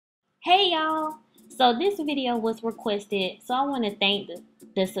Hey y'all! So this video was requested, so I want to thank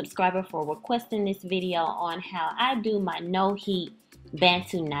the subscriber for requesting this video on how I do my no heat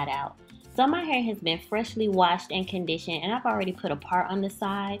Bantu knot out. So my hair has been freshly washed and conditioned, and I've already put a part on the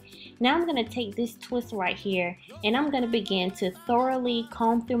side. Now I'm going to take this twist right here and I'm going to begin to thoroughly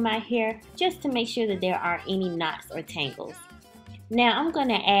comb through my hair just to make sure that there aren't any knots or tangles. Now I'm going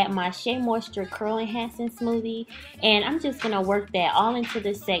to add my Shea Moisture Curl Enhancing Smoothie, and I'm just going to work that all into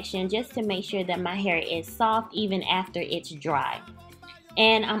this section just to make sure that my hair is soft even after it's dry.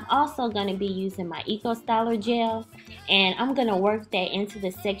 And I'm also going to be using my Eco Styler gel, and I'm going to work that into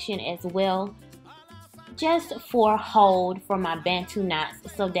the section as well, just for hold for my Bantu knots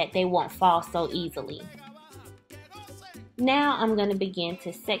so that they won't fall so easily. Now I'm going to begin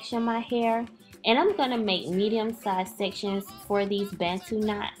to section my hair. And I'm going to make medium-sized sections for these Bantu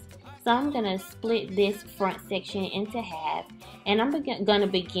knots. So I'm going to split this front section into half. And I'm going to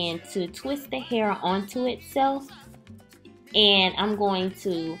begin to twist the hair onto itself. And I'm going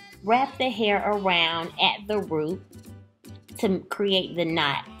to wrap the hair around at the root to create the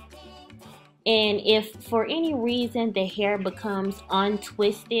knot. And if for any reason the hair becomes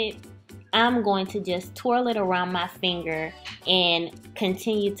untwisted, I'm going to just twirl it around my finger and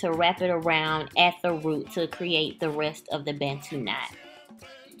continue to wrap it around at the root to create the rest of the Bantu knot.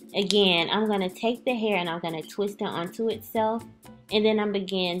 Again, I'm going to take the hair and I'm going to twist it onto itself, and then I'm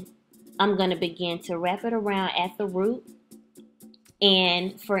going to begin to wrap it around at the root.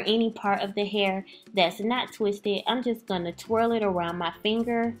 And for any part of the hair that's not twisted, I'm just going to twirl it around my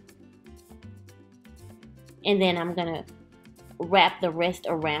finger, and then I'm going to wrap the rest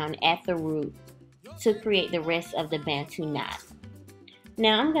around at the root to create the rest of the Bantu knot.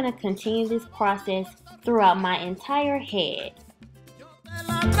 Now I'm going to continue this process throughout my entire head.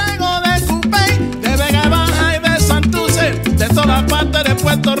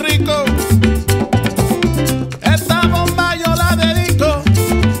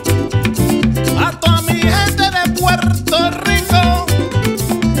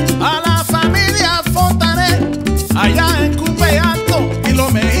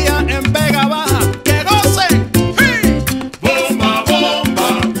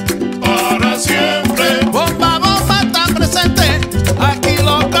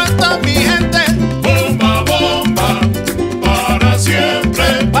 Para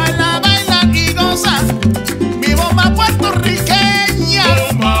siempre.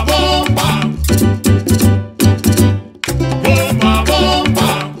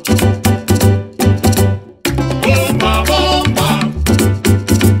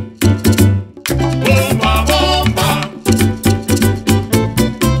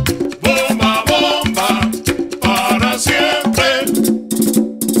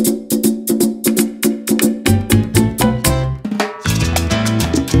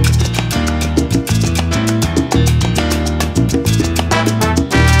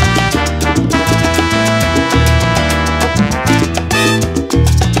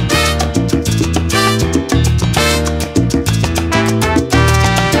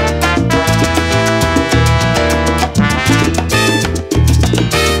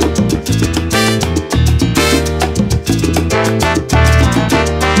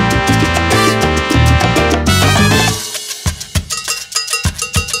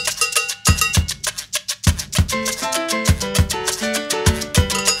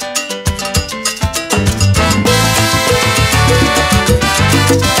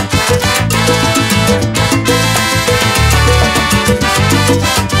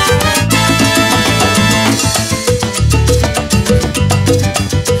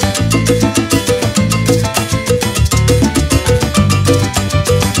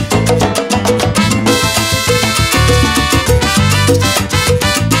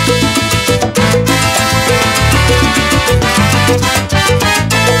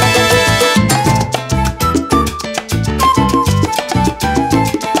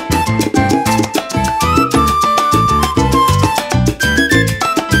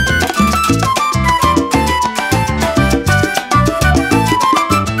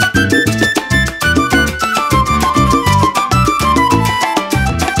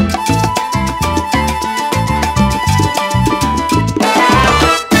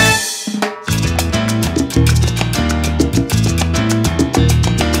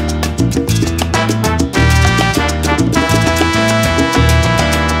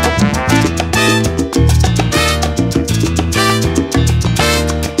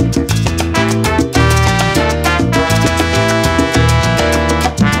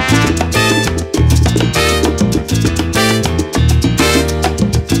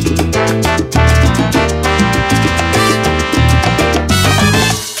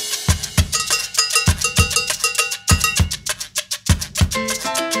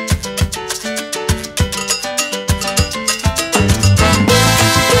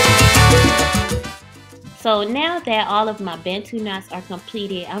 So now that all of my Bantu knots are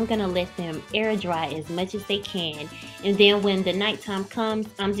completed, I'm going to let them air dry as much as they can. And then when the nighttime comes,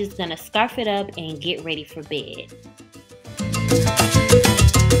 I'm just going to scarf it up and get ready for bed.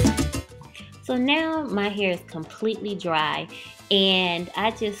 So now my hair is completely dry, and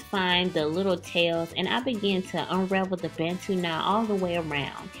I just find the little tails and I begin to unravel the Bantu knot all the way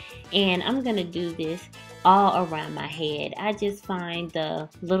around. And I'm going to do this all around my head. I just find the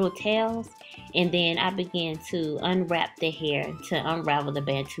little tails and then I begin to unwrap the hair to unravel the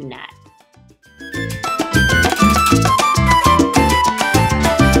Bantu knot.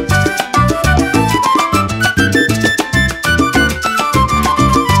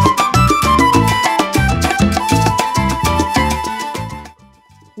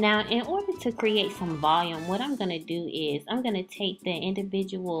 Now, in order to create some volume, what I'm going to do is I'm going to take the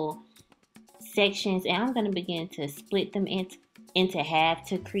individual sections and I'm going to begin to split them into half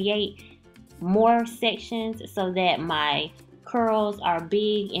to create more sections so that my curls are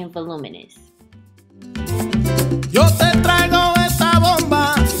big and voluminous. Yo te traigo esta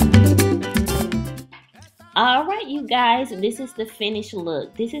bomba. Alright, you guys, this is the finished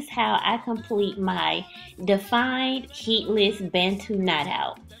look. This is how I complete my defined heatless Bantu knot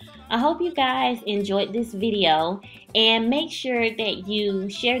out. I hope you guys enjoyed this video, and make sure that you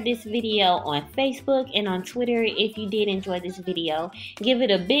share this video on Facebook and on Twitter if you did enjoy this video. Give it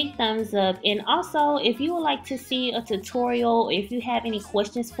a big thumbs up, and also if you would like to see a tutorial, if you have any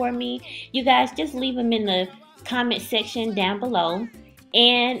questions for me, you guys just leave them in the comment section down below.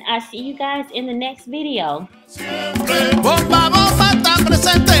 And I'll see you guys in the next video.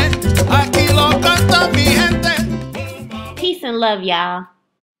 Peace and love, y'all.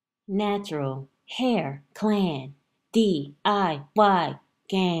 Natural Hair Clan DIY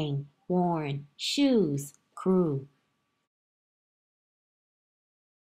Gang Worn Shoes Crew.